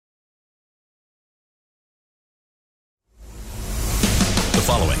The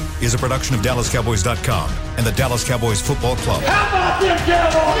following is a production of DallasCowboys.com and the Dallas Cowboys Football Club. How about them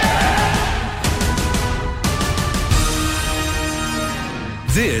Cowboys?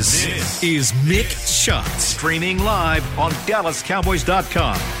 This is Mick Shots. Streaming live on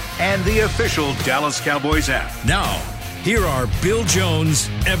DallasCowboys.com and the official Dallas Cowboys app. Now, here are Bill Jones,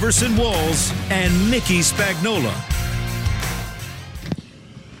 Everson Walls, and Mickey Spagnola.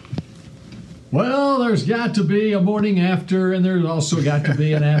 Well, there's got to be a morning after, and there's also got to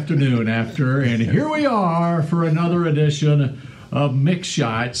be an afternoon after. And here we are for another edition of Mick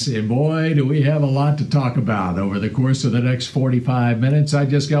Shots. And boy, do we have a lot to talk about over the course of the next 45 minutes. I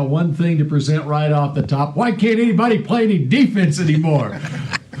just got one thing to present right off the top. Why can't anybody play any defense anymore?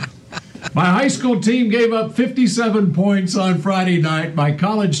 My high school team gave up 57 points on Friday night. My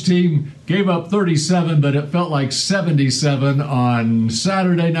college team gave up 37, but it felt like 77 on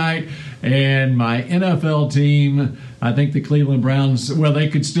Saturday night. And my NFL team, I think the Cleveland Browns, well, they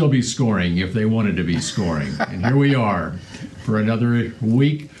could still be scoring if they wanted to be scoring. And here we are for another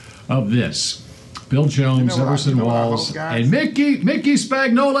week of this. Bill Jones, Everson Walls, and Mickey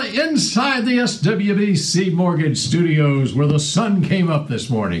Spagnola inside the SWBC Mortgage Studios where the sun came up this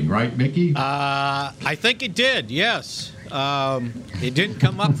morning. Right, Mickey? I think it did, yes. It didn't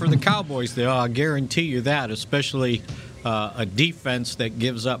come up for the Cowboys, though, I'll guarantee you that, especially a defense that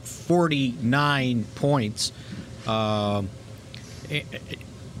gives up 49 points. You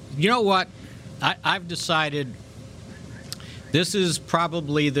know what? I've decided this is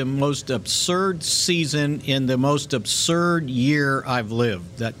probably the most absurd season in the most absurd year I've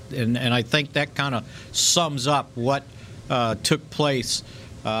lived. And I think that kind of sums up what took place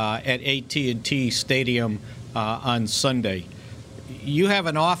at AT&T Stadium on Sunday. You have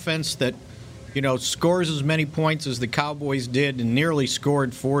an offense that scores as many points as the Cowboys did and nearly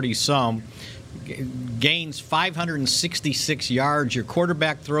scored 40-some, gains 566 yards, your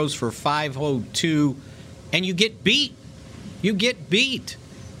quarterback throws for 502, and you get beat. You get beat.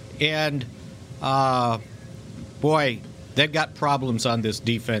 And, boy, they've got problems on this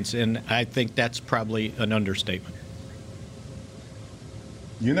defense, and I think that's probably an understatement.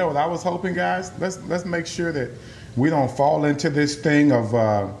 You know what I was hoping, guys? Let's make sure that we don't fall into this thing of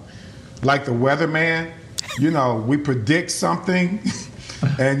like the weatherman. We predict something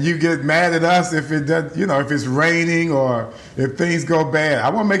and you get mad at us if it does, if it's raining or if things go bad. I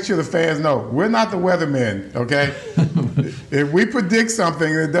want to make sure the fans know we're not the weathermen, okay? If we predict something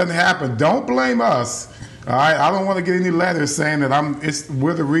and it doesn't happen, don't blame us. All right, I don't want to get any letters saying that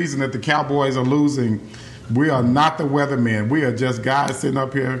we're the reason that the Cowboys are losing. We are not the weathermen. We are just guys sitting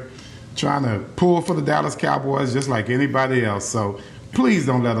up here trying to pull for the Dallas Cowboys just like anybody else. So please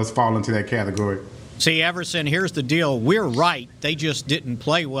don't let us fall into that category. See, Everson, here's the deal. We're right. They just didn't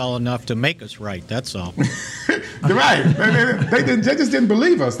play well enough to make us right. That's all. Right. They just didn't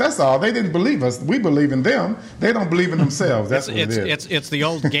believe us. That's all. They didn't believe us. We believe in them. They don't believe in themselves. That's what it is. It's the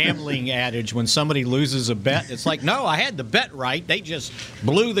old gambling adage. When somebody loses a bet, it's like, no, I had the bet right. They just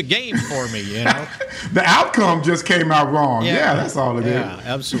blew the game for me, The outcome just came out wrong. Yeah, that's all it is. Yeah,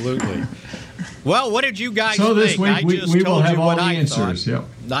 absolutely. Well, what did you guys think? So this week we will have all the answers. Yep.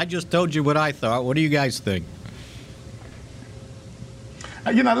 I just told you what I thought. What do you guys think?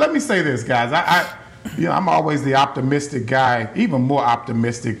 Let me say this, guys. I'm always the optimistic guy, even more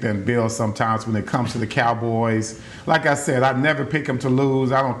optimistic than Bill sometimes when it comes to the Cowboys. Like I said, I never pick them to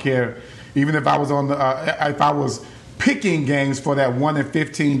lose. I don't care. Even if I was if I was picking games for that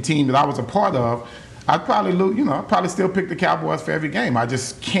 1-15 team that I was a part of, I'd probably lose. I'd probably still pick the Cowboys for every game. I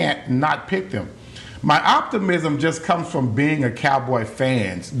just can't not pick them. My optimism just comes from being a Cowboy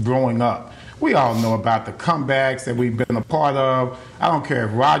fan growing up. We all know about the comebacks that we've been a part of. I don't care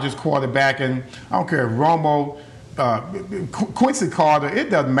if Rodgers quarterbacking. I don't care if Romo, Quincy Carter.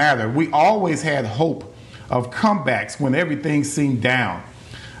 It doesn't matter. We always had hope of comebacks when everything seemed down.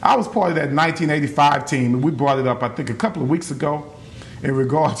 I was part of that 1985 team, and we brought it up, I think, a couple of weeks ago in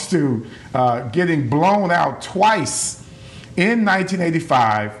regards to getting blown out twice in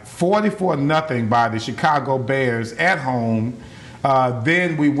 1985, 44-0 by the Chicago Bears at home.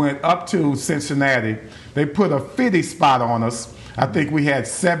 Then we went up to Cincinnati. They put a 50 spot on us. I think we had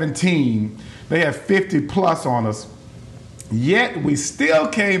 17. They had 50-plus on us. Yet we still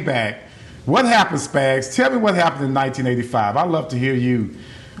came back. What happened, Spags? Tell me what happened in 1985. I'd love to hear you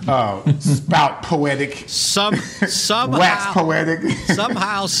spout poetic. Somehow, wax poetic.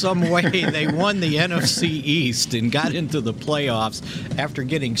 Somehow, some way, they won the NFC East and got into the playoffs after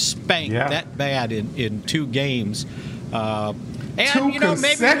getting spanked that bad in 2 games. And, Two you know,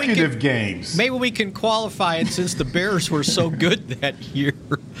 consecutive games. Maybe we can qualify it since the Bears were so good that year.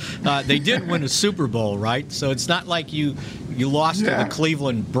 They did win a Super Bowl, right? So it's not like you lost to the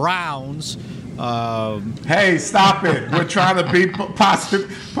Cleveland Browns. Hey, stop it. We're trying to be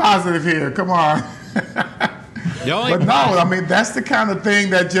positive here. Come on. But no, I mean, that's the kind of thing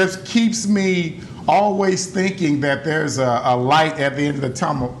that just keeps me always thinking that there's a light at the end of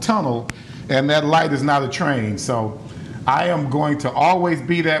the tunnel, and that light is not a train. So I am going to always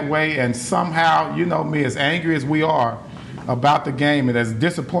be that way, and somehow, you know me, as angry as we are about the game and as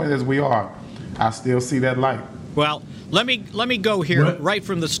disappointed as we are, I still see that light. Well, let me go here right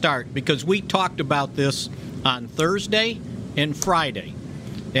from the start, because we talked about this on Thursday and Friday,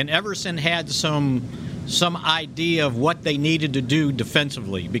 and Everson had some idea of what they needed to do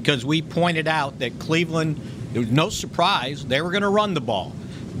defensively, because we pointed out that Cleveland, there was no surprise, they were going to run the ball.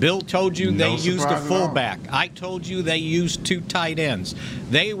 Bill told you they used a fullback. I told you they used 2 tight ends.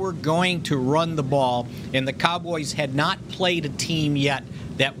 They were going to run the ball, and the Cowboys had not played a team yet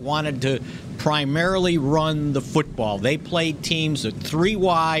that wanted to primarily run the football. They played teams at 3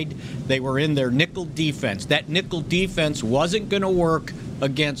 wide. They were in their nickel defense. That nickel defense wasn't going to work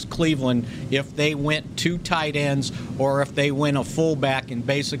against Cleveland if they went 2 tight ends or if they went a fullback and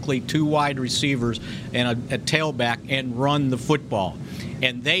basically 2 wide receivers and a tailback and run the football.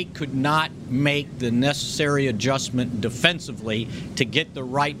 And they could not make the necessary adjustment defensively to get the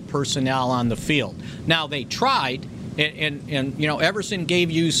right personnel on the field. Now, they tried, and you know, Everson gave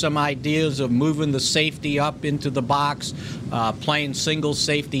you some ideas of moving the safety up into the box, playing single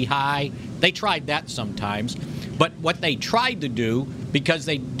safety high. They tried that sometimes. But what they tried to do, because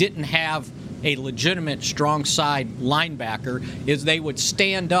they didn't have a legitimate strong side linebacker, is they would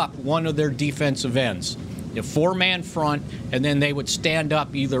stand up one of their defensive ends. A 4-man front, and then they would stand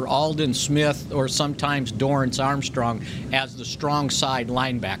up either Alden Smith or sometimes Dorrance Armstrong as the strong side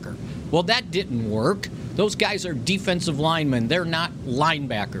linebacker. Well, that didn't work. Those guys are defensive linemen. They're not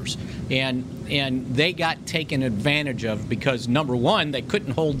linebackers. And they got taken advantage of because, number one, they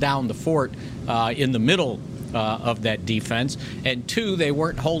couldn't hold down the fort in the middle of that defense, and 2, they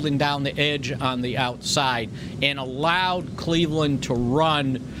weren't holding down the edge on the outside and allowed Cleveland to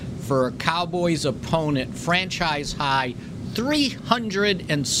run for a Cowboys opponent franchise high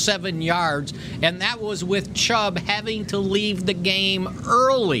 307 yards, and that was with Chubb having to leave the game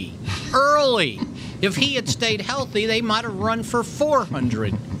early. If he had stayed healthy, they might have run for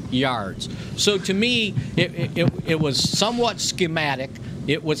 400 yards. So to me, it was somewhat schematic.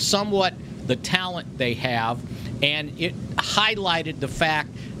 It was somewhat the talent they have, and it highlighted the fact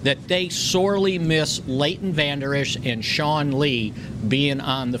that they sorely miss Leighton Vander Esch and Sean Lee being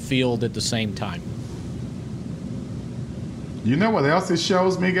on the field at the same time. You know what else it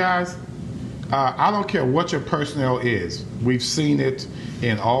shows me, guys? I don't care what your personnel is. We've seen it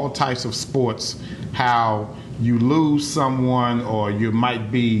in all types of sports, how you lose someone or you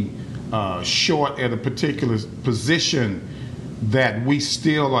might be short at a particular position, that we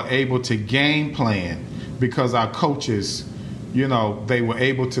still are able to game plan because our coaches, you know, they were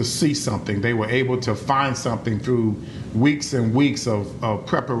able to see something. They were able to find something through weeks and weeks of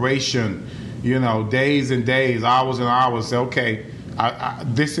preparation, you know, days and days, hours and hours. Okay,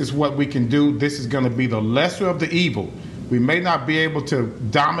 this is what we can do. This is going to be the lesser of the evil. We may not be able to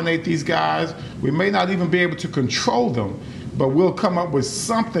dominate these guys. We may not even be able to control them, but we'll come up with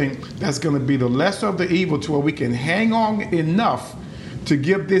something that's going to be the lesser of the evil to where we can hang on enough to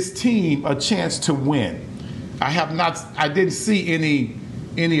give this team a chance to win. I didn't see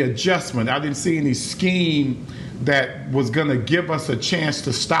any adjustment. I didn't see any scheme that was going to give us a chance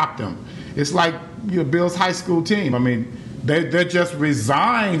to stop them. It's like, you know, Bill's high school team. I mean, they're just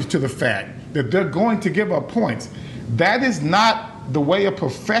resigned to the fact that they're going to give up points. That is not the way a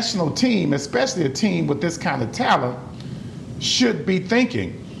professional team, especially a team with this kind of talent, should be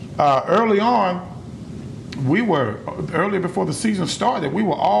thinking. Early on, earlier before the season started, we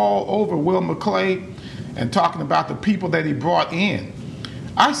were all over Will McClay and talking about the people that he brought in.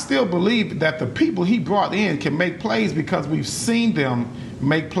 I still believe that the people he brought in can make plays because we've seen them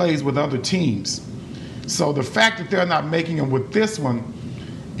make plays with other teams. So the fact that they're not making them with this one,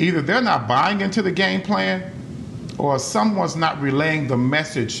 either they're not buying into the game plan or someone's not relaying the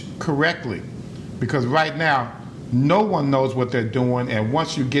message correctly. Because right now, no one knows what they're doing, and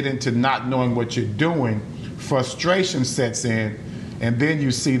once you get into not knowing what you're doing, frustration sets in, and then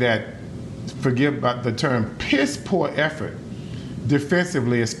you see that, forgive about the term, piss poor effort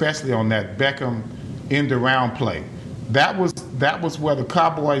defensively, especially on that Beckham end around play. That was where the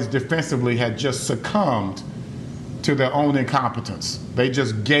Cowboys defensively had just succumbed to their own incompetence. They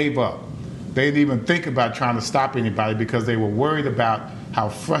just gave up. They didn't even think about trying to stop anybody because they were worried about how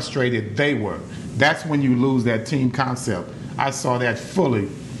frustrated they were. That's when you lose that team concept. I saw that fully,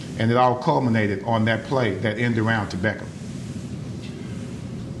 and it all culminated on that play, that end around to Beckham.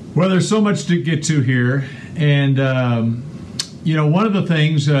 Well, there's so much to get to here, and one of the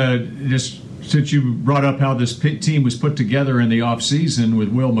things, just since you brought up how this team was put together in the offseason with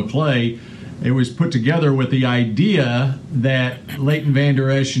Will McClay, it was put together with the idea that Leighton Vander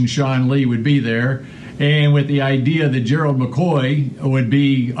Esch and Sean Lee would be there, and with the idea that Gerald McCoy would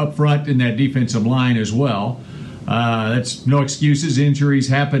be up front in that defensive line as well. That's no excuses. Injuries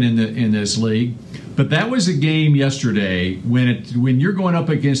happen in this league. But that was a game yesterday when you're going up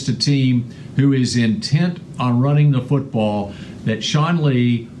against a team who is intent on running the football, that Sean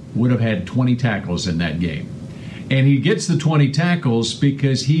Lee would have had 20 tackles in that game. And he gets the 20 tackles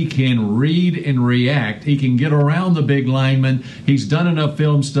because he can read and react. He can get around the big lineman. He's done enough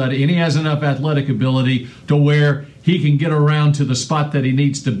film study, and he has enough athletic ability to where he can get around to the spot that he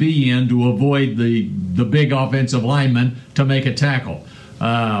needs to be in to avoid the big offensive lineman to make a tackle.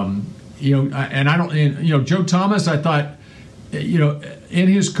 Joe Thomas, I thought, in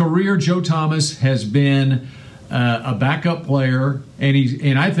his career, Joe Thomas has been a backup player,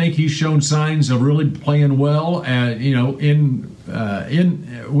 and I think he's shown signs of really playing well. When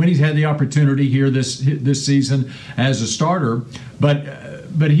he's had the opportunity here this season as a starter,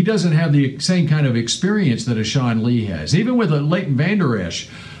 but he doesn't have the same kind of experience that a Sean Lee has. Even with a Leighton Vander Esch,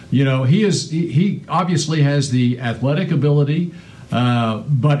 he obviously has the athletic ability.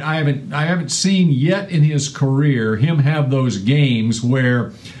 But I haven't seen yet in his career him have those games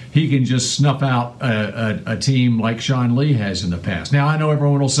where he can just snuff out a team like Sean Lee has in the past. Now, I know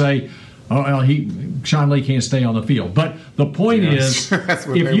everyone will say, oh, well, Sean Lee can't stay on the field. But the point is,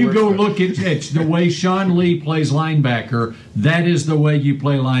 if you go look at the way Sean Lee plays linebacker, that is the way you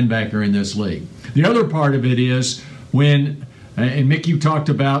play linebacker in this league. The other part of it is when, and Mick, you talked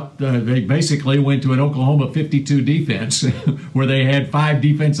about they basically went to an Oklahoma 52 defense where they had 5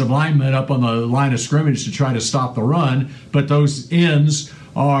 defensive linemen up on the line of scrimmage to try to stop the run, but those ends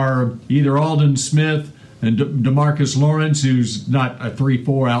are either Alden Smith and DeMarcus Lawrence, who's not a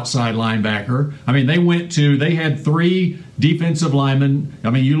 3-4 outside linebacker. I mean, they had 3 defensive linemen. I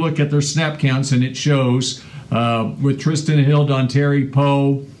mean, you look at their snap counts and it shows with Tristan Hill, Dontari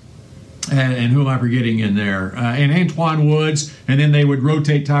Poe, and who am I forgetting in there? And Antoine Woods, and then they would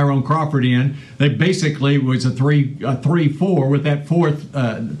rotate Tyrone Crawford in. They basically was a 3-4 with that fourth.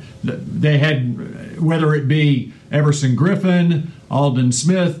 They had, whether it be Everson Griffin, Alden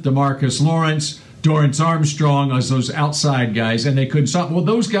Smith, DeMarcus Lawrence, Dorrance Armstrong as those outside guys, and they couldn't stop. Well,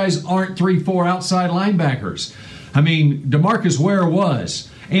 those guys aren't 3-4 outside linebackers. I mean, DeMarcus Ware was.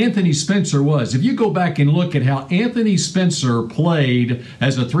 Anthony Spencer was. If you go back and look at how Anthony Spencer played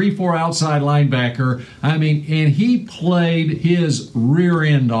as a 3-4 outside linebacker, I mean, and he played his rear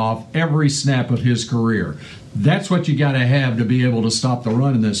end off every snap of his career. That's what you got to have to be able to stop the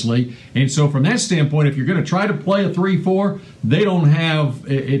run in this league. And so from that standpoint, if you're going to try to play a 3-4, they don't have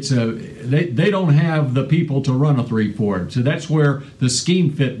they don't have the people to run a 3-4. So that's where the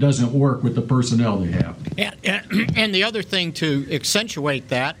scheme fit doesn't work with the personnel they have. And the other thing to accentuate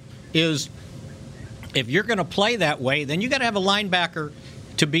that is if you're going to play that way, then you got to have a linebacker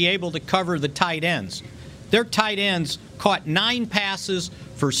to be able to cover the tight ends. Their tight ends caught 9 passes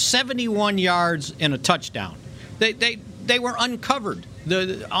for 71 yards and a touchdown. They were uncovered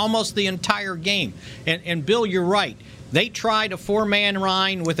almost the entire game. And Bill, you're right. They tried a 4-man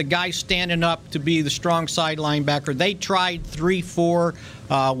line with a guy standing up to be the strong side linebacker. They tried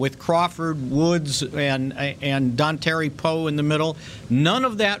 3-4 with Crawford, Woods, and Dontari Poe in the middle. None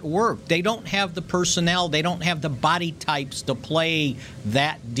of that worked. They don't have the personnel. They don't have the body types to play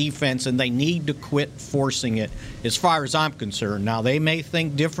that defense, and they need to quit forcing it as far as I'm concerned. Now, they may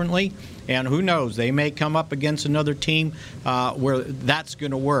think differently, and who knows, they may come up against another team where that's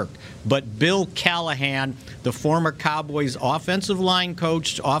going to work. But Bill Callahan, the former Cowboys offensive line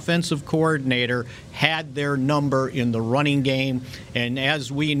coach, offensive coordinator, had their number in the running game. And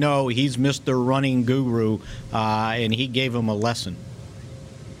as we know, he's Mr. Running Guru, and he gave him a lesson.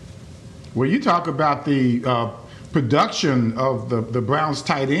 Well, you talk about the production of the Browns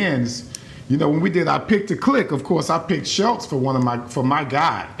tight ends. You know, when we did our pick to click, of course, I picked Schultz for my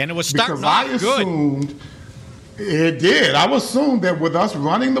guy. And it was starting off good. Because I assumed it did. I assumed that with us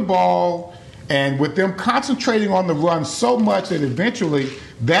running the ball and with them concentrating on the run so much that eventually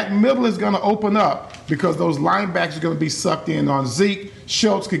that middle is going to open up because those linebackers are going to be sucked in on Zeke.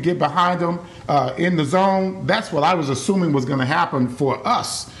 Schultz could get behind them in the zone. That's what I was assuming was going to happen for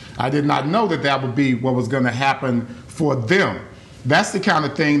us. I did not know that would be what was going to happen for them. That's the kind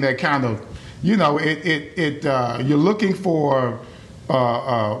of thing that kind of you're looking for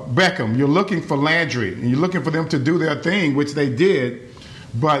Beckham, you're looking for Landry, and you're looking for them to do their thing, which they did,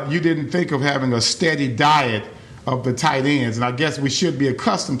 but you didn't think of having a steady diet of the tight ends. And I guess we should be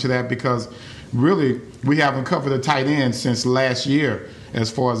accustomed to that because really we haven't covered a tight end since last year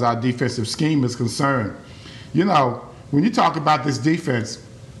as far as our defensive scheme is concerned. When you talk about this defense,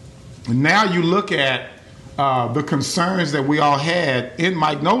 now you look at the concerns that we all had in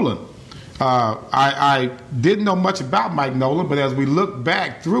Mike Nolan. I didn't know much about Mike Nolan, but as we look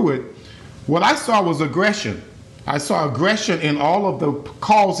back through it, what I saw was aggression. I saw aggression in all of the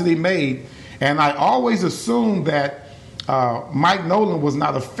calls that he made, and I always assumed that Mike Nolan was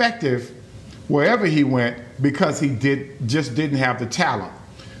not effective wherever he went because he just didn't have the talent.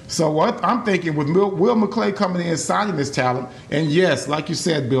 So what I'm thinking with Will McClay coming in and signing this talent, and yes, like you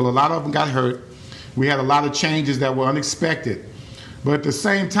said, Bill, a lot of them got hurt. We had a lot of changes that were unexpected. But at the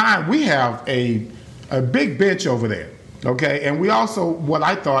same time, we have a big bench over there, okay? And we also, what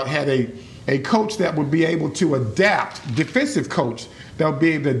I thought, had a coach that would be able to adapt, defensive coach that would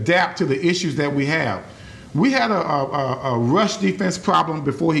be able to adapt to the issues that we have. We had a rush defense problem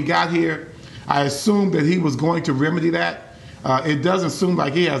before he got here. I assumed that he was going to remedy that. It doesn't seem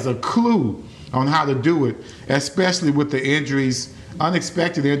like he has a clue on how to do it, especially with the injuries,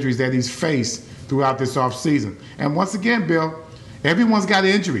 unexpected injuries that he's faced throughout this offseason. And once again, Bill, everyone's got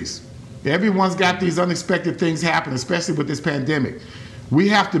injuries. Everyone's got these unexpected things happen, especially with this pandemic. We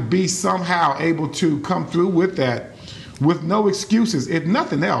have to be somehow able to come through with that with no excuses. If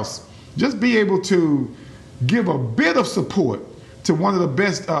nothing else, just be able to give a bit of support to one of the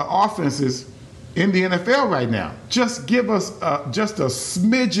best offenses in the NFL right now. Just give us just a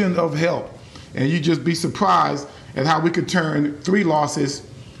smidgen of help, and you just be surprised at how we could turn 3 losses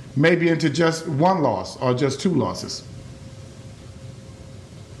maybe into just 1 loss or just 2 losses.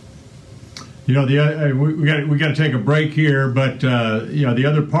 We got to take a break here, but the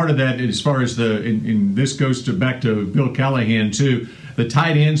other part of that, as far as and this goes back to Bill Callahan too. The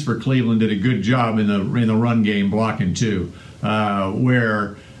tight ends for Cleveland did a good job in the run game blocking too,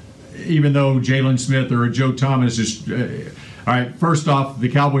 where even though Jalen Smith or Joe Thomas is. All right, first off, the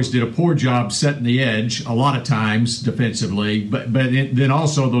Cowboys did a poor job setting the edge a lot of times defensively, but then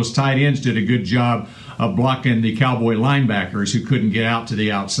also those tight ends did a good job of blocking the Cowboy linebackers who couldn't get out to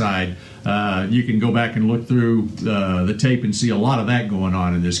the outside. You can go back and look through the tape and see a lot of that going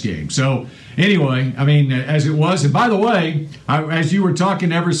on in this game. So anyway, I mean, as it was, and by the way, as you were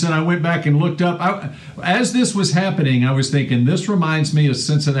talking, Everson, I went back and looked up. As this was happening, I was thinking, this reminds me of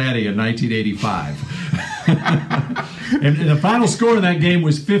Cincinnati in 1985. And the final score in that game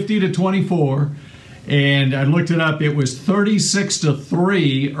was 50-24. And I looked it up. It was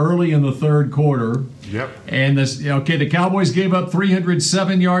 36-3 early in the third quarter. Yep. And the Cowboys gave up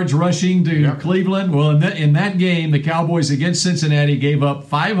 307 yards rushing to Cleveland. Well, in that game, the Cowboys against Cincinnati gave up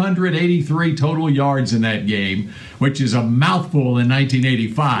 583 total yards in that game, which is a mouthful in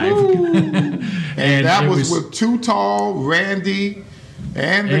 1985. and that was with Too Tall, Randy,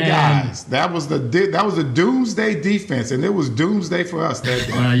 and the guys. That was the doomsday defense, and it was doomsday for us that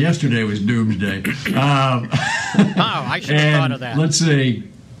day. Yesterday was doomsday. I should have thought of that. Let's see.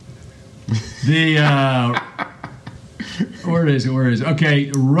 Where is it?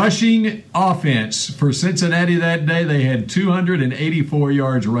 Okay, rushing offense for Cincinnati that day, they had 284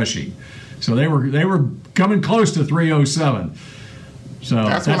 yards rushing. So they were coming close to 307. So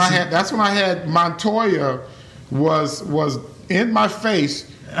that's when I had Montoya was in my face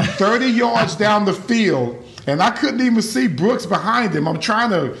 30 yards down the field, and I couldn't even see Brooks behind him. I'm trying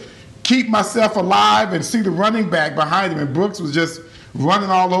to keep myself alive and see the running back behind him, and Brooks was just running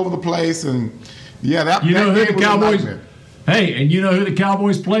all over the place. And that who the Cowboys. Hey, and you know who the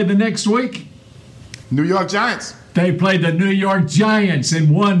Cowboys played the next week? New York Giants. They played the New York Giants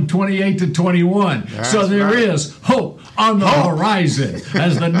and won 28-21. So there is hope on the horizon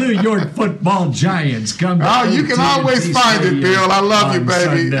as the New York Football Giants come to you can always find it, Bill. I love you,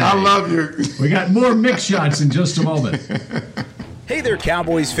 baby. Sunday. I love you. We got more mix shots in just a moment. Hey there,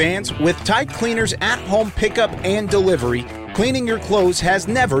 Cowboys fans. With Tide Cleaners at-home pickup and delivery, cleaning your clothes has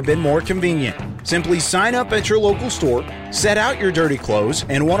never been more convenient. Simply sign up at your local store, set out your dirty clothes,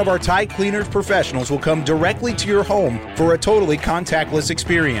 and one of our Tide Cleaners professionals will come directly to your home for a totally contactless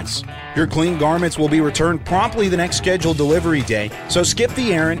experience. Your clean garments will be returned promptly the next scheduled delivery day, so skip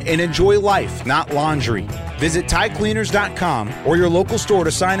the errand and enjoy life, not laundry. Visit TideCleaners.com or your local store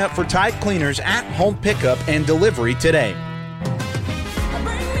to sign up for Tide Cleaners at-home pickup and delivery today.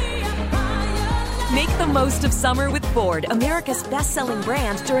 Make the most of summer with Ford, America's best-selling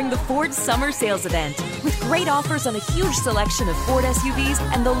brand, during the Ford Summer Sales Event. With great offers on a huge selection of Ford SUVs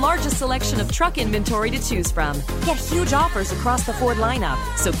and the largest selection of truck inventory to choose from. Get huge offers across the Ford lineup.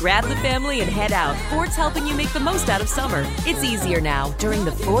 So grab the family and head out. Ford's helping you make the most out of summer. It's easier now during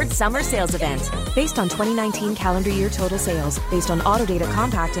the Ford Summer Sales Event. Based on 2019 calendar year total sales. Based on Autodata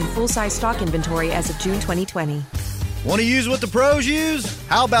compact and full-size stock inventory as of June 2020. Want to use what the pros use?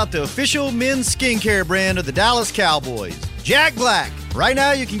 How about the official men's skincare brand of the Dallas Cowboys, Jack Black? Right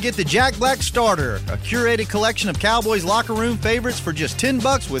now, you can get the Jack Black Starter, a curated collection of Cowboys locker room favorites for just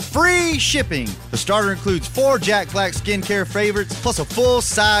 $10 with free shipping. The starter includes 4 Jack Black skincare favorites, plus a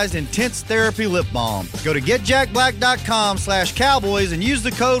full-sized intense therapy lip balm. Go to getjackblack.com/Cowboys and use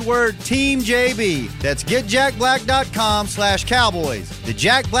the code word TEAMJB. That's getjackblack.com/Cowboys. The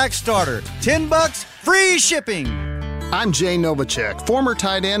Jack Black Starter, $10, free shipping. I'm Jay Novacek, former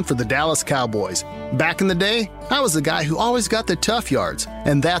tight end for the Dallas Cowboys. Back in the day, I was the guy who always got the tough yards,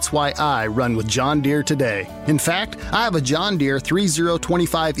 and that's why I run with John Deere today. In fact, I have a John Deere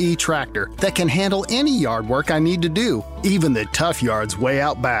 3025E tractor that can handle any yard work I need to do, even the tough yards way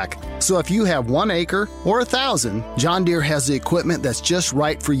out back. So if you have 1 acre or 1,000, John Deere has the equipment that's just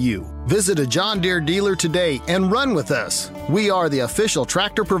right for you. Visit a John Deere dealer today and run with us. We are the official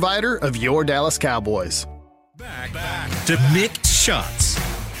tractor provider of your Dallas Cowboys. Back to Mick Shots.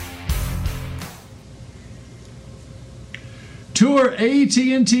 Tour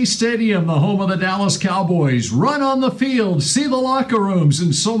AT&T Stadium, the home of the Dallas Cowboys. Run on the field, see the locker rooms,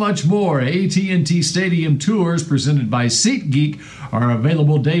 and so much more. AT&T Stadium tours presented by SeatGeek are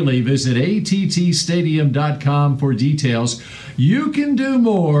available daily. Visit attstadium.com for details. You can do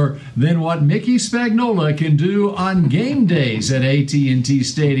more than what Mickey Spagnola can do on game days at AT&T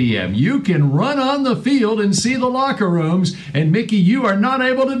Stadium. You can run on the field and see the locker rooms, and Mickey, you are not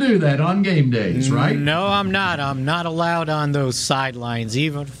able to do that on game days, right? No, I'm not. I'm not allowed on those sidelines,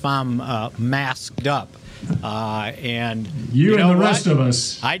 even if I'm masked up. And you know and the what? rest of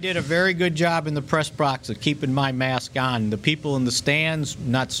us. I did a very good job in the press box of keeping my mask on. The people in the stands,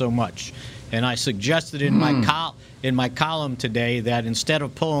 not so much. And I suggested in my column today that instead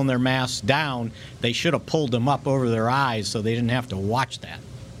of pulling their masks down, they should have pulled them up over their eyes so they didn't have to watch that.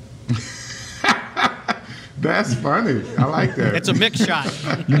 That's funny. I like that. It's a mix shot.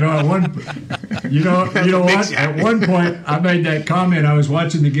 At one point, I made that comment. I was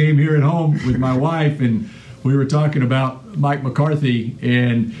watching the game here at home with my wife, and we were talking about Mike McCarthy,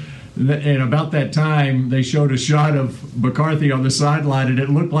 and about that time, they showed a shot of McCarthy on the sideline, and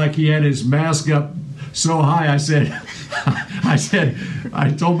it looked like he had his mask up so high.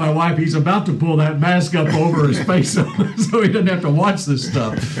 I told my wife he's about to pull that mask up over his face so he doesn't have to watch this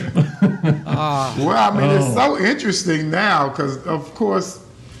stuff. It's so interesting now because, of course,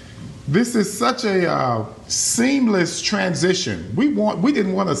 this is such a seamless transition. We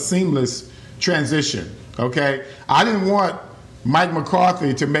didn't want a seamless transition, okay? I didn't want Mike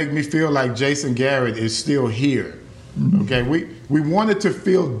McCarthy to make me feel like Jason Garrett is still here, okay? We wanted to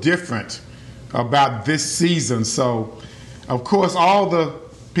feel different about this season. So, of course, all the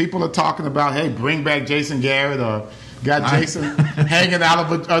people are talking about, hey, bring back Jason Garrett, or got Jason hanging out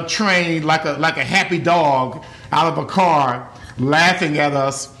of a train like a happy dog out of a car, laughing at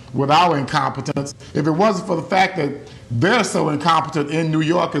us with our incompetence. If it wasn't for the fact that they're so incompetent in New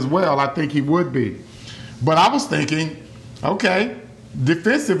York as well, I think he would be. But I was thinking, okay,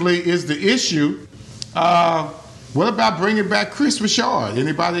 defensively is the issue. What about bringing back Chris Richard?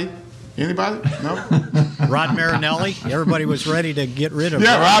 Anybody? No? Rod Marinelli? Everybody was ready to get rid of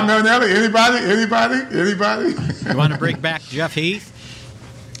Yeah, Rod. Rod Marinelli. Anybody? You want to bring back Jeff Heath?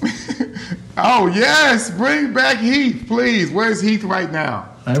 Oh, yes. Bring back Heath, please. Where's Heath right now?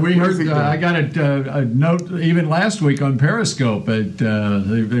 We heard. I got a note even last week on Periscope.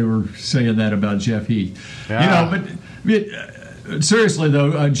 They were saying that about Jeff Heath. Yeah. Seriously,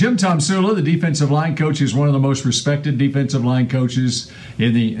 though, Jim Tomsula, the defensive line coach, is one of the most respected defensive line coaches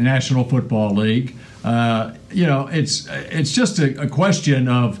in the National Football League. It's just a question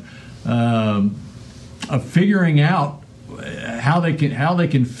of figuring out how they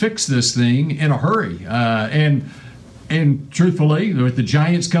can fix this thing in a hurry. And truthfully, with the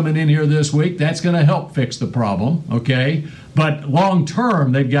Giants coming in here this week, that's going to help fix the problem, okay? But long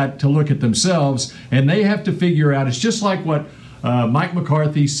term, they've got to look at themselves, and they have to figure out. It's just like what Mike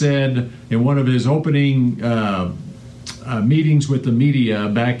McCarthy said in one of his opening meetings with the media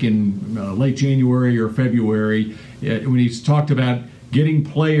back in late January or February, when he talked about getting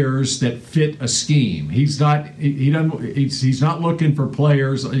players that fit a scheme. He's not looking for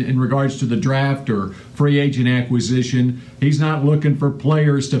players in regards to the draft or free agent acquisition. He's not looking for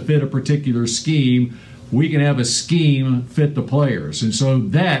players to fit a particular scheme. We can have a scheme fit the players. And so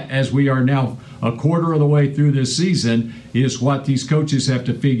that, as we are now a quarter of the way through this season, is what these coaches have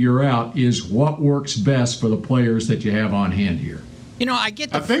to figure out, is what works best for the players that you have on hand here. I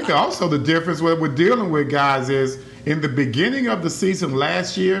think also the difference what we're dealing with, guys, is in the beginning of the season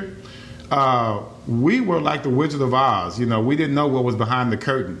last year, we were like the Wizard of Oz. We didn't know what was behind the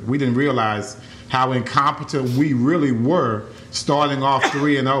curtain. We didn't realize how incompetent we really were starting off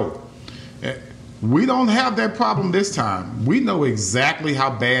 3-0. We don't have that problem this time. We know exactly how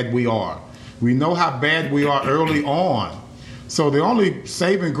bad we are. We know how bad we are early on. So the only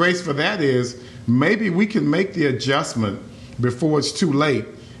saving grace for that is maybe we can make the adjustment before it's too late,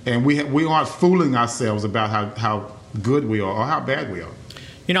 and we aren't fooling ourselves about how good we are or how bad we are.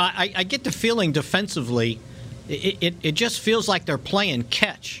 I get the feeling defensively, it just feels like they're playing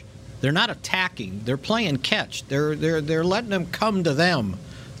catch. They're not attacking. They're playing catch. They're letting them come to them,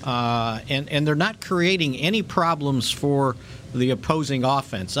 and they're not creating any problems for the opposing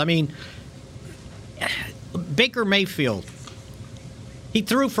offense. I mean, Baker Mayfield, he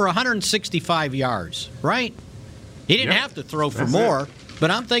threw for 165 yards, right? He didn't have to throw for more, but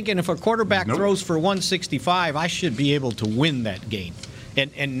I'm thinking if a quarterback throws for 165, I should be able to win that game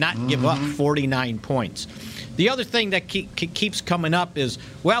and not give up 49 points. The other thing that keeps coming up is,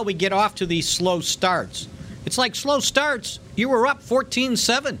 well, we get off to these slow starts. It's like slow starts. You were up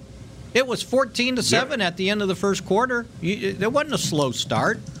 14-7. It was 14-7 at the end of the first quarter. There wasn't a slow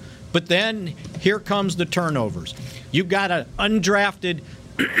start. But then here comes the turnovers. You've got an undrafted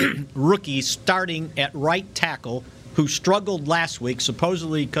rookie starting at right tackle who struggled last week,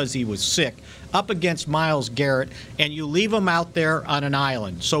 supposedly because he was sick, up against Myles Garrett, and you leave him out there on an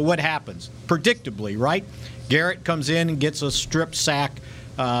island. So what happens? Predictably, right? Garrett comes in and gets a strip sack,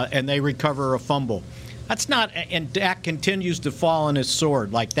 and they recover a fumble. That's not, and Dak continues to fall on his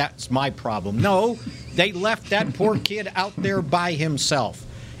sword like that's my problem. No, they left that poor kid out there by himself.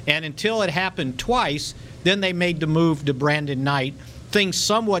 And until it happened twice, then they made the move to Brandon Knight. Things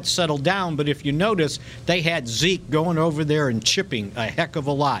somewhat settled down, but if you notice, they had Zeke going over there and chipping a heck of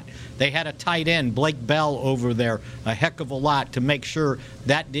a lot. They had a tight end, Blake Bell, over there a heck of a lot to make sure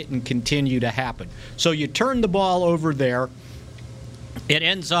that didn't continue to happen. So you turn the ball over there, it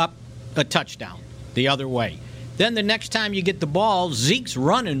ends up a touchdown the other way. Then the next time you get the ball, Zeke's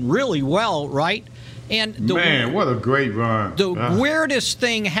running really well, right? And man, what a great run. The weirdest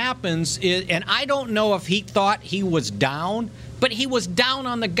thing happens is, and I don't know if he thought he was down, but he was down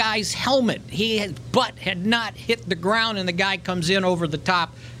on the guy's helmet. His butt had not hit the ground, and the guy comes in over the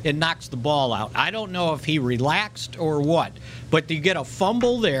top and knocks the ball out. I don't know if he relaxed or what, but you get a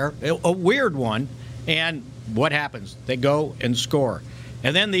fumble there, a weird one, and what happens? They go and score.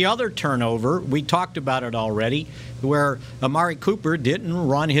 And then the other turnover, we talked about it already, where Amari Cooper didn't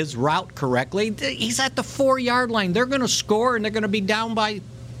run his route correctly. He's at the 4-yard line. They're going to score, and they're going to be down by,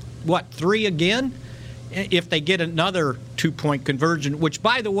 3 again? If they get another 2-point conversion, which,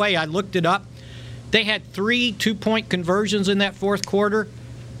 by the way, I looked it up. They had 3 2-point conversions in that fourth quarter.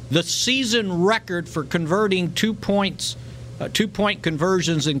 The season record for converting 2-point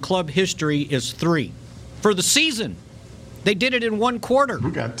conversions in club history is 3. For the season. They did it in one quarter. We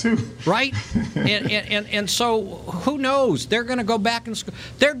got 2. Right? and so who knows? They're going to go back and score.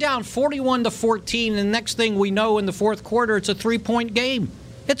 They're down 41-14, and the next thing we know in the fourth quarter, it's a 3-point game.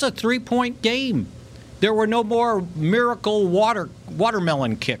 It's a 3-point game. There were no more miracle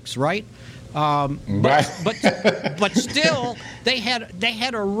watermelon kicks, right? But still, they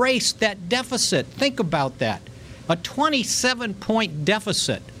had erased that deficit. Think about that. A 27-point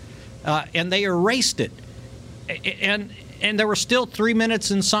deficit, and they erased it. And there were still 3 minutes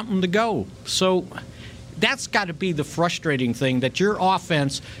and something to go. So that's got to be the frustrating thing, that your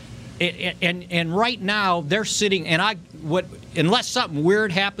offense, and right now they're sitting, unless something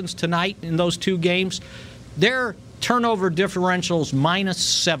weird happens tonight in those 2 games, their turnover differential's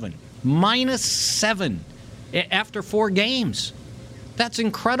 -7. -7 after 4 games. That's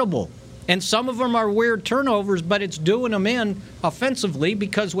incredible. And some of them are weird turnovers, but it's doing them in offensively,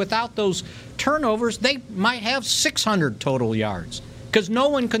 because without those turnovers, they might have 600 total yards because no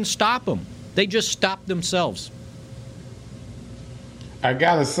one can stop them. They just stop themselves. I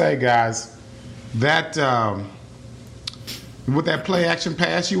got to say, guys, that with that play-action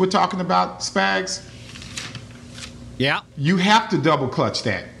pass you were talking about, Spags, yeah, you have to double clutch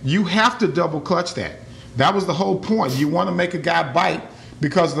that. You have to double clutch that. That was the whole point. You want to make a guy bite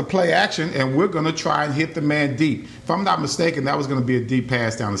because of the play action, and we're going to try and hit the man deep. If I'm not mistaken, that was going to be a deep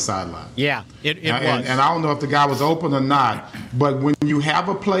pass down the sideline. Yeah, it was. And I don't know if the guy was open or not, but when you have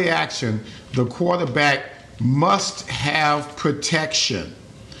a play action, the quarterback must have protection.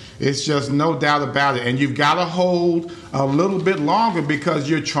 It's just no doubt about it. And you've got to hold a little bit longer because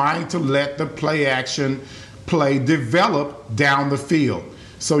you're trying to let the play action play develop down the field.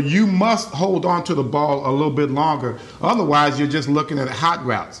 So you must hold on to the ball a little bit longer. Otherwise, you're just looking at hot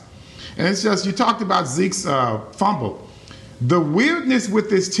routes. And it's just, you talked about Zeke's fumble. The weirdness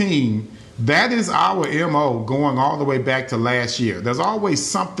with this team, that is our MO going all the way back to last year. There's always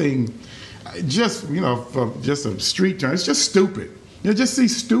something, just, for just a street term, it's just stupid. You just see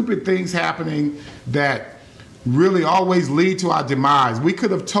stupid things happening that really always lead to our demise. We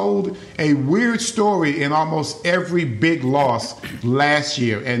could have told a weird story in almost every big loss last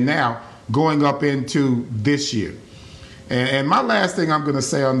year and now going up into this year. And my last thing I'm going to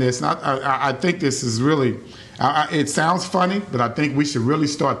say on this, and I think this is really, it sounds funny, but I think we should really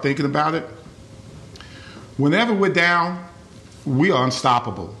start thinking about it. Whenever we're down, we are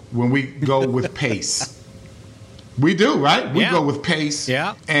unstoppable when we go with pace. We do, right? We go with pace,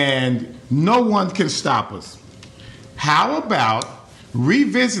 and no one can stop us. How about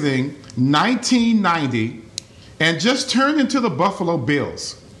revisiting 1990 and just turn into the Buffalo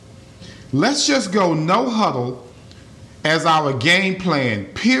Bills? Let's just go no huddle as our game plan,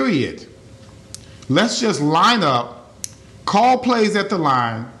 period. Let's just line up, call plays at the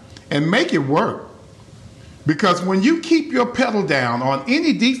line, and make it work. Because when you keep your pedal down on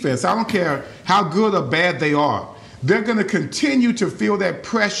any defense, I don't care how good or bad they are, they're going to continue to feel that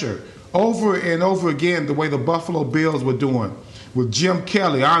pressure over and over again the way the Buffalo Bills were doing with Jim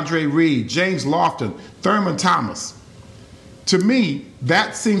Kelly, Andre Reed, James Lofton, Thurman Thomas. To me,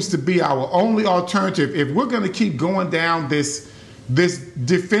 that seems to be our only alternative if we're going to keep going down this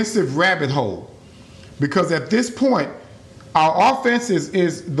defensive rabbit hole. Because at this point, our offense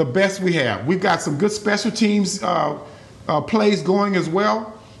is the best we have. We've got some good special teams plays going as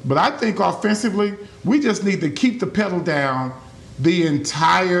well. But I think offensively, we just need to keep the pedal down the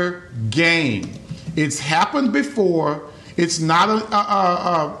entire game. It's happened before. It's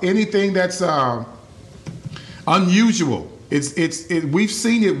not anything that's unusual. We've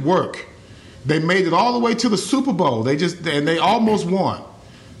seen it work. They made it all the way to the Super Bowl. They almost won.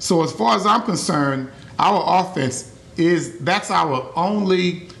 So as far as I'm concerned, our offense that's our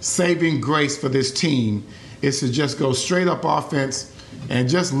only saving grace for this team, is to just go straight up offense and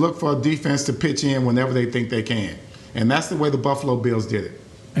just look for a defense to pitch in whenever they think they can. And that's the way the Buffalo Bills did it.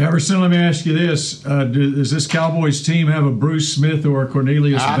 Everson, let me ask you this. Does this Cowboys team have a Bruce Smith or a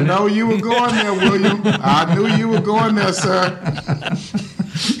Cornelius Bennett? I know you were going there, William. I knew you were going there, sir.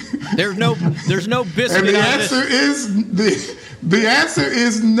 There's no biscuit. And the answer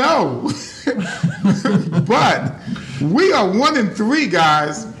is no. But we are 1-3,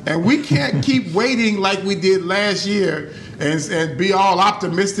 guys, and we can't keep waiting like we did last year and be all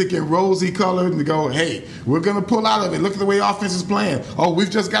optimistic and rosy-colored and go, hey, we're going to pull out of it. Look at the way offense is playing. Oh,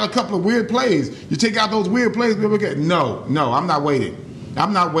 we've just got a couple of weird plays. You take out those weird plays, we'll get. No, I'm not waiting.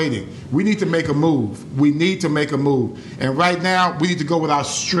 I'm not waiting. We need to make a move. We need to make a move. And right now, we need to go with our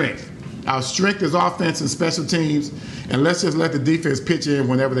strength. Our strength is offense and special teams, and let's just let the defense pitch in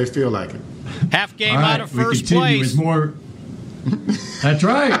whenever they feel like it. Half game out of first place. That's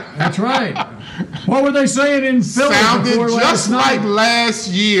right. That's right. What were they saying in Philly before last night? Like last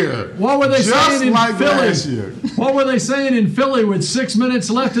year. What were they saying in Philly? Last year. What were they saying in Philly with 6 minutes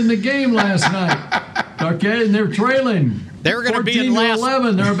left in the game last night? Okay, and they're trailing. They were going to be in last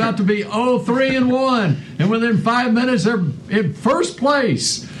 11. They're about to be 0-3-1, and within 5 minutes they're in first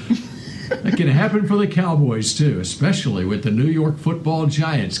place. That can happen for the Cowboys too, especially with the New York Football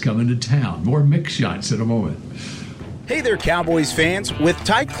Giants coming to town. More Mick shots in a moment. Hey there, Cowboys fans. With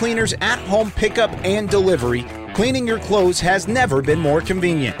Tide Cleaners at-home pickup and delivery, cleaning your clothes has never been more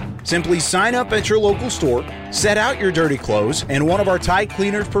convenient. Simply sign up at your local store, set out your dirty clothes, and one of our Tide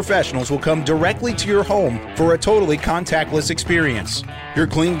Cleaners professionals will come directly to your home for a totally contactless experience. Your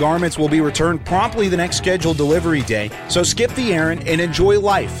clean garments will be returned promptly the next scheduled delivery day, so skip the errand and enjoy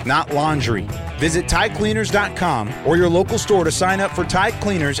life, not laundry. Visit TideCleaners.com or your local store to sign up for Tide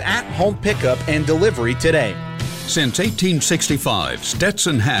Cleaners at-home pickup and delivery today. Since 1865,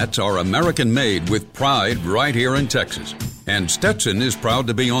 Stetson hats are American-made with pride right here in Texas. And Stetson is proud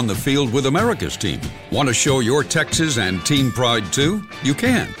to be on the field with America's team. Want to show your Texas and team pride too? You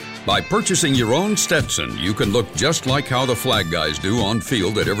can. By purchasing your own Stetson, you can look just like how the flag guys do on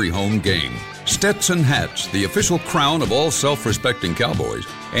field at every home game. Stetson hats, the official crown of all self-respecting Cowboys,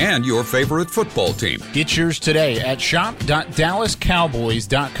 and your favorite football team. Get yours today at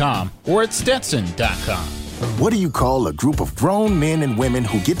shop.dallascowboys.com or at stetson.com. What do you call a group of grown men and women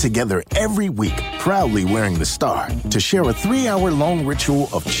who get together every week, proudly wearing the star, to share a 3-hour-long ritual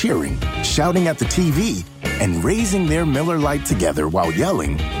of cheering, shouting at the TV, and raising their Miller Lite together while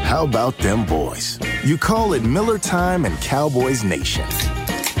yelling, "How about them boys?" You call it Miller Time and Cowboys Nation.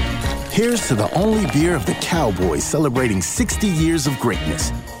 Here's to the only beer of the Cowboys celebrating 60 years of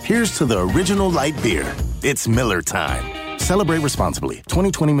greatness. Here's to the original light beer. It's Miller Time. Celebrate responsibly.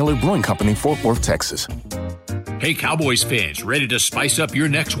 2020 Miller Brewing Company, Fort Worth, Texas. Hey, Cowboys fans, ready to spice up your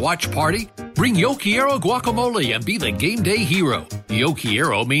next watch party? Bring Yo Quiero guacamole and be the game day hero. Yo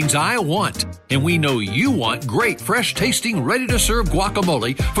Quiero means I want, and we know you want great, fresh-tasting, ready-to-serve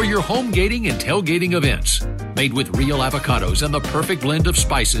guacamole for your home gating and tailgating events. Made with real avocados and the perfect blend of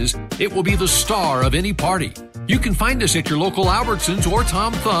spices, it will be the star of any party. You can find us at your local Albertsons or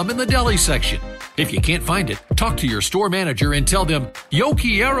Tom Thumb in the deli section. If you can't find it, talk to your store manager and tell them, Yo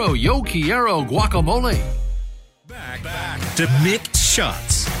Quiero guacamole. Back to Mick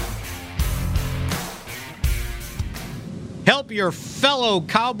Shots. Help your fellow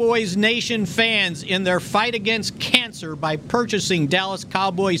Cowboys Nation fans in their fight against cancer by purchasing Dallas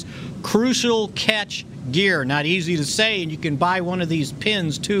Cowboys Crucial Catch gear. Not easy to say, and you can buy one of these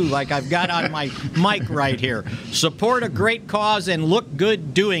pins too, like I've got on my mic right here. Support a great cause and look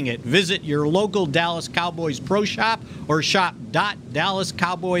good doing it. Visit your local Dallas Cowboys Pro Shop or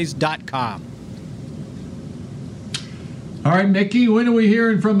shop.dallascowboys.com. All right, Mickey, when are we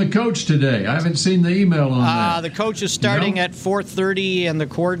hearing from the coach today? I haven't seen the email on that. The coach is starting at 4:30 and the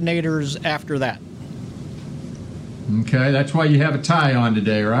coordinators after that. Okay, that's why you have a tie on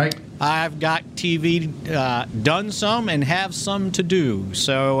today, right? I've got TV done some and have some to do,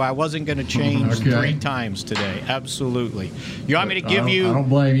 so I wasn't going to change 3 times today. Absolutely. You want me to give you? I don't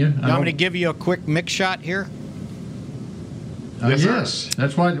blame you. You want me to give you a quick mix shot here? Yes,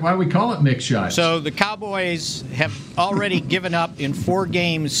 that's why we call it mix shots. So the Cowboys have already given up in 4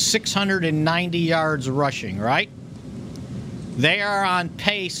 games 690 yards rushing, right? They are on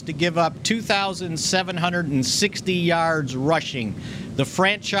pace to give up 2,760 yards rushing. The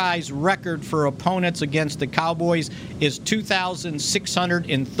franchise record for opponents against the Cowboys is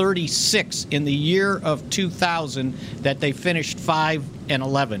 2,636 in the year of 2000 that they finished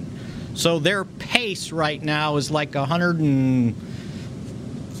 5-11. So their pace right now is like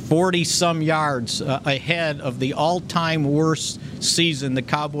 140-some yards ahead of the all-time worst season the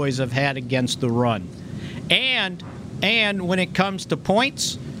Cowboys have had against the run. And when it comes to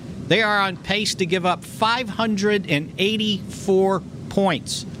points, they are on pace to give up 584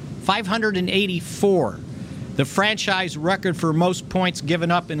 points. 584. The franchise record for most points given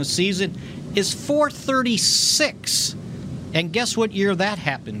up in a season is 436. And guess what year that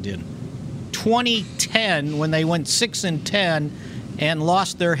happened in? 2010, when they went 6-10 and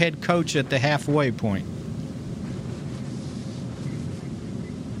lost their head coach at the halfway point.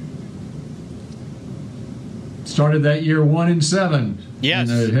 Started that year 1-7. Yes.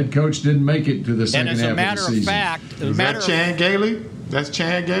 And the head coach didn't make it to the second half of the season. And as a matter of fact... Is that Chan Gailey? That's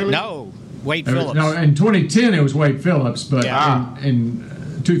Chan Gailey? No, Wade Phillips. No, in 2010 it was Wade Phillips, but in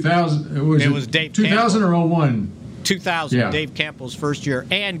 2000... It was Dave 2000 Campbell. or 01? 2000, yeah. Dave Campbell's first year.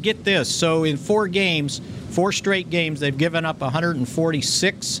 And get this, so in 4 straight games, they've given up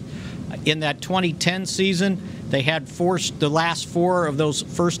 146. In that 2010 season, they had the last 4 of those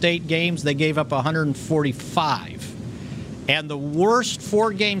first 8 games, they gave up 145. And the worst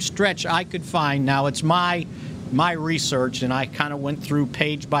 4-game stretch I could find, now it's my research, and I kind of went through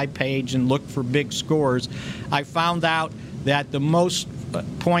page by page and looked for big scores. I found out that the most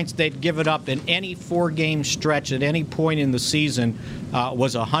points they'd given up in any 4-game stretch at any point in the season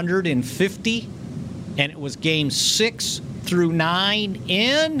was 150, and it was games 6 through 9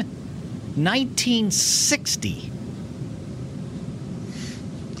 in 1960.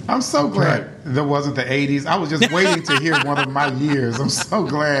 I'm so glad there wasn't the 80s. I was just waiting to hear one of my years. I'm so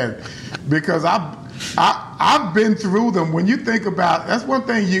glad because I've been through them. When you think about, that's one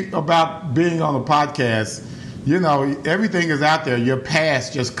thing about being on a podcast. You know, everything is out there. Your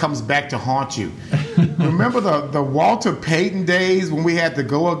past just comes back to haunt you. Remember the Walter Payton days when we had to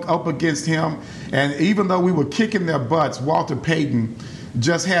go up against him? And even though we were kicking their butts, Walter Payton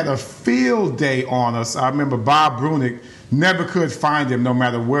just had a field day on us. I remember Bob Brunick never could find him no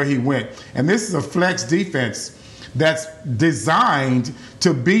matter where he went. And this is a flex defense that's designed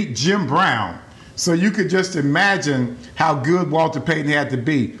to beat Jim Brown. So you could just imagine how good Walter Payton had to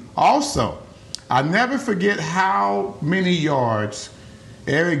be. Also, I never forget how many yards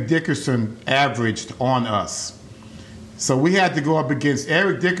Eric Dickerson averaged on us. So we had to go up against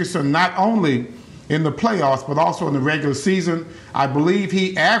Eric Dickerson not only in the playoffs, but also in the regular season. I believe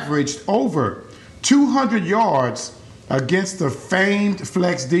he averaged over 200 yards against the famed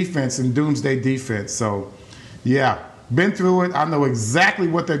flex defense and doomsday defense. So, yeah, been through it. I know exactly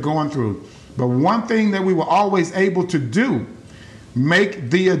what they're going through. But one thing that we were always able to do, make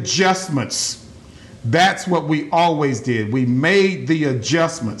the adjustments. That's what we always did. We made the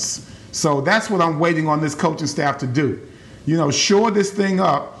adjustments. So that's what I'm waiting on this coaching staff to do. You know, shore this thing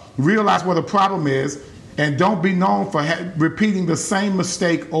up, realize what the problem is, and don't be known for repeating the same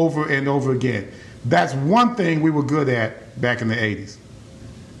mistake over and over again. That's one thing we were good at back in the 80s.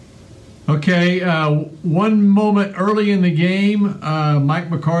 Okay, one moment early in the game,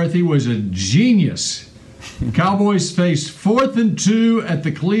 Mike McCarthy was a genius. Cowboys faced 4th and 2 at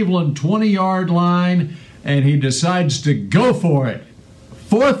the Cleveland 20-yard line, and he decides to go for it.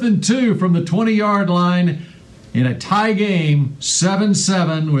 4th and 2 from the 20-yard line in a tie game,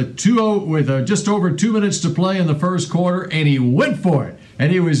 7-7 with just over 2 minutes to play in the first quarter, and he went for it.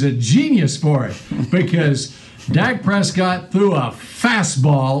 And he was a genius for it because Dak Prescott threw a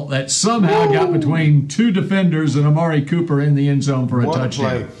fastball that somehow got between two defenders and Amari Cooper in the end zone for a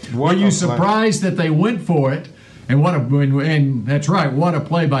touchdown. Were you surprised that they went for it? And that's right, what a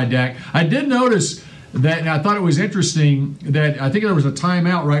play by Dak. I did notice that, and I thought it was interesting that I think there was a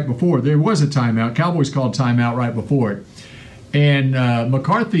timeout right before. There was a timeout. Cowboys called timeout right before it. And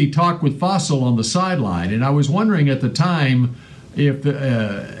McCarthy talked with Fossil on the sideline, and I was wondering at the time if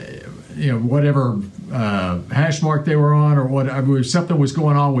whatever hash mark they were on or whatever, something was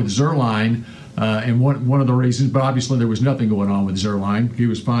going on with Zerline, and one of the reasons, but obviously there was nothing going on with Zerline. He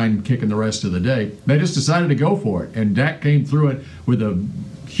was fine kicking the rest of the day. They just decided to go for it, and Dak came through it with a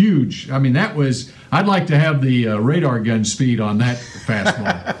huge, that was, I'd like to have the radar gun speed on that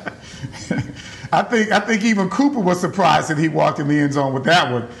fastball. I think even Cooper was surprised that he walked in the end zone with that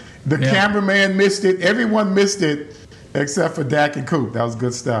one. The cameraman missed it. Everyone missed it except for Dak and Coop. That was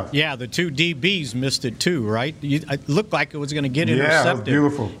good stuff. Yeah, the two DBs missed it too, right? It looked like it was going to get intercepted. Yeah, it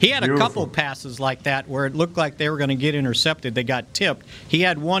was beautiful. He had a couple passes like that where it looked like they were going to get intercepted. They got tipped. He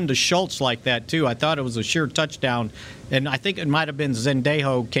had one to Schultz like that too. I thought it was a sheer touchdown, and I think it might have been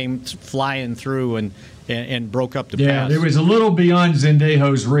Zendejo came flying through and broke up the pass. Yeah, it was a little beyond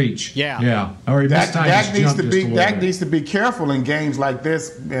Zendejo's reach. Yeah. Or Dak needs to be careful in games like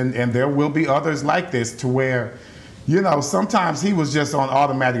this, and there will be others like this to where, sometimes he was just on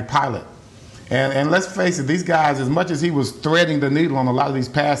automatic pilot. And let's face it, these guys, as much as he was threading the needle on a lot of these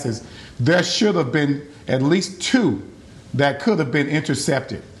passes, there should have been at least two that could have been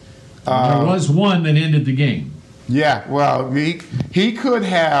intercepted. There was one that ended the game. Yeah, well, he could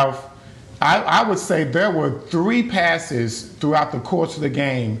have. I would say there were 3 passes throughout the course of the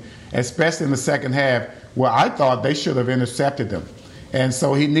game, especially in the second half, where I thought they should have intercepted them. And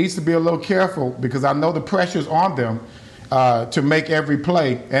so he needs to be a little careful because I know the pressure's on them to make every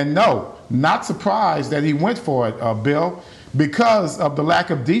play. And no, not surprised that he went for it, Bill, because of the lack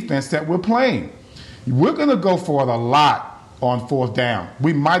of defense that we're playing. We're going to go for it a lot on 4th down.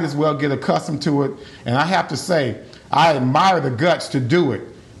 We might as well get accustomed to it. And I have to say, I admire the guts to do it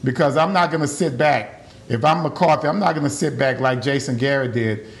because I'm not going to sit back. If I'm McCarthy, I'm not going to sit back like Jason Garrett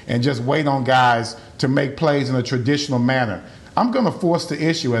did and just wait on guys to make plays in a traditional manner. I'm going to force the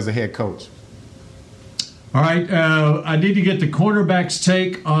issue as a head coach. All right, I need to get the cornerback's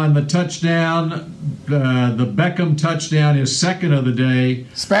take on the touchdown. The Beckham touchdown is second of the day.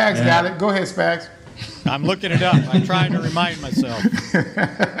 Spags got it. Go ahead, Spags. I'm looking it up. I'm trying to remind myself.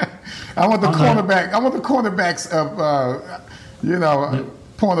 I want the cornerback. I want the cornerback's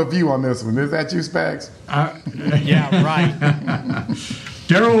point of view on this one. Is that you, Spags? Yeah, right.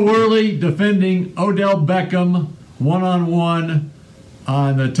 Daryl Worley defending Odell Beckham one-on-one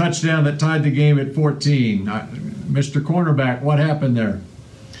on the touchdown that tied the game at 14. Mr. Cornerback, what happened there?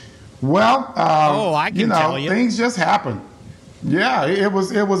 Well, I can tell you. Things just happen. Yeah, it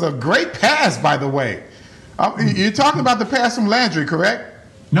was a great pass, by the way. You're talking about the pass from Landry, correct?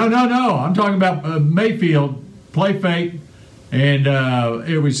 No. I'm talking about Mayfield, play fake, and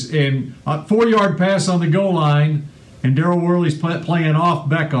it was in a 4-yard pass on the goal line, and Daryl Worley's playing off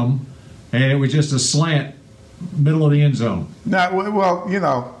Beckham, and it was just a slant, middle of the end zone. Now,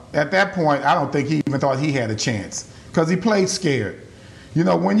 well, at that point, I don't think he even thought he had a chance because he played scared.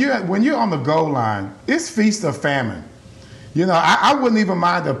 When you're on the goal line, it's feast or famine. I wouldn't even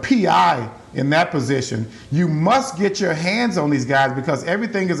mind a PI in that position. You must get your hands on these guys because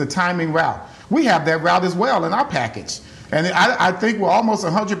everything is a timing route. We have that route as well in our package. And I think we're almost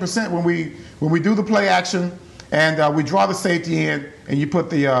 100% when we do the play action and we draw the safety in and you put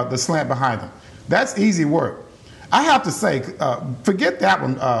the slant behind them. That's easy work. I have to say, forget that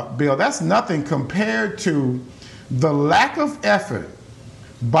one, Bill. That's nothing compared to the lack of effort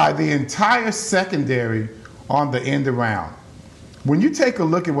by the entire secondary on the end around. When you take a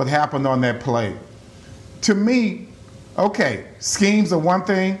look at what happened on that play, to me, okay, schemes are one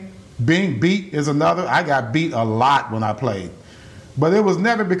thing, being beat is another. I got beat a lot when I played, but it was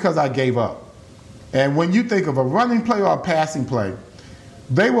never because I gave up. And when you think of a running play or a passing play,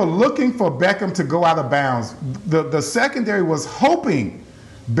 they were looking for Beckham to go out of bounds. The secondary was hoping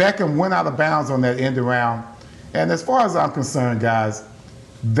Beckham went out of bounds on that end around. And as far as I'm concerned, guys,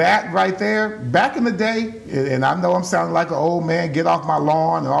 that right there, back in the day, and I know I'm sounding like an old man, get off my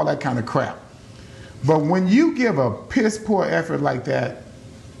lawn and all that kind of crap. But when you give a piss poor effort like that,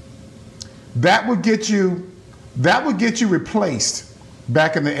 that would get you replaced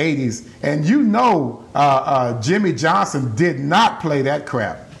back in the 80s. And you know Jimmy Johnson did not play that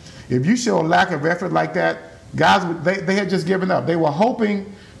crap. If you show a lack of effort like that, guys, they had just given up. They were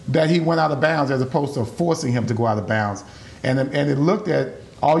hoping that he went out of bounds as opposed to forcing him to go out of bounds. And it looked at,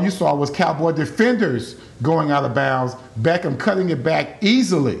 all you saw was Cowboy defenders going out of bounds, Beckham cutting it back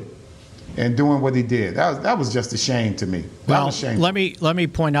easily and doing what he did. That was just a shame to me. That was shameful. Let me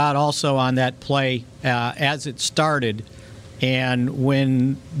point out also on that play as it started, and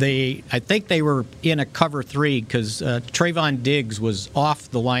when I think they were in a cover 3 because Trayvon Diggs was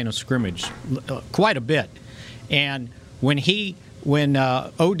off the line of scrimmage quite a bit, and when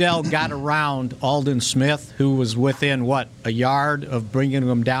Odell got around Aldon Smith, who was within, a yard of bringing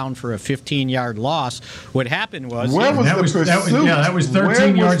him down for a 15-yard loss, what happened was... That was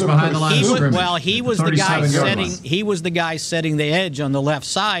 13 yards behind the line of scrimmage. Well, he was the guy setting the edge on the left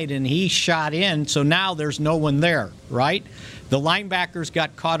side, and he shot in, so now there's no one there, right? The linebackers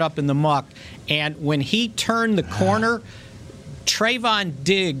got caught up in the muck, and when he turned the corner, Trayvon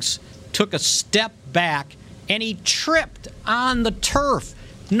Diggs took a step back, and he tripped on the turf.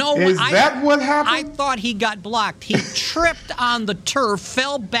 No, that what happened? I thought he got blocked. He tripped on the turf,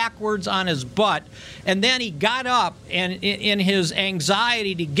 fell backwards on his butt, and then he got up, and in his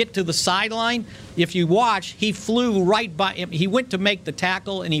anxiety to get to the sideline, if you watch, he flew right by him. He went to make the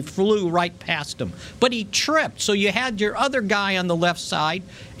tackle, and he flew right past him. But he tripped, so you had your other guy on the left side,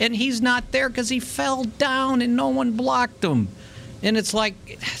 and he's not there because he fell down, and no one blocked him. And it's like,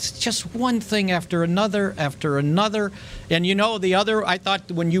 it's just one thing after another. And the other, I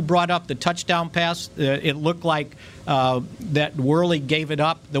thought when you brought up the touchdown pass, it looked like that Worley gave it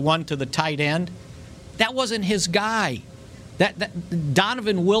up, the one to the tight end. That wasn't his guy. That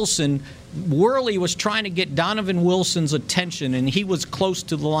Donovan Wilson, Worley was trying to get Donovan Wilson's attention, and he was close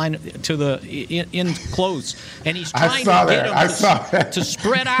to the line, in close, and he's trying to get him to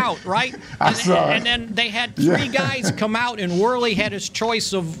spread out, right? And then they had 3 guys come out, and Worley had his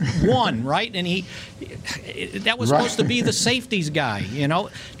choice of one, right? And that was supposed to be the safeties guy,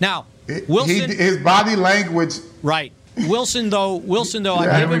 Now, Wilson, his body language, right? Wilson, though,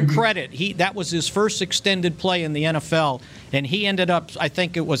 I give him credit. That was his first extended play in the NFL, and he ended up, I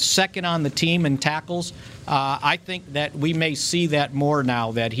think it was second on the team in tackles. I think that we may see that more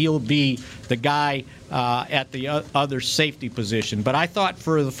now, that he'll be the guy at the other safety position. But I thought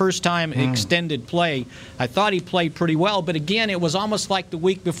for the first time extended play, I thought he played pretty well. But again, it was almost like the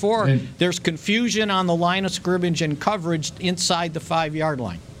week before. There's confusion on the line of scrimmage and coverage inside the 5-yard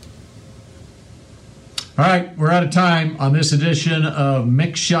line. All right, we're out of time on this edition of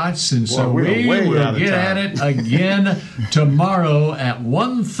Mick Shots, and so we will get at it again tomorrow at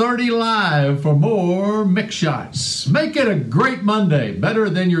 1:30 live for more Mick Shots. Make it a great Monday, better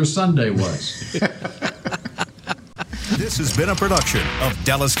than your Sunday was. This has been a production of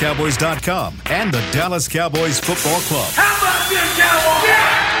DallasCowboys.com and the Dallas Cowboys Football Club. How about this, Cowboys? Yeah!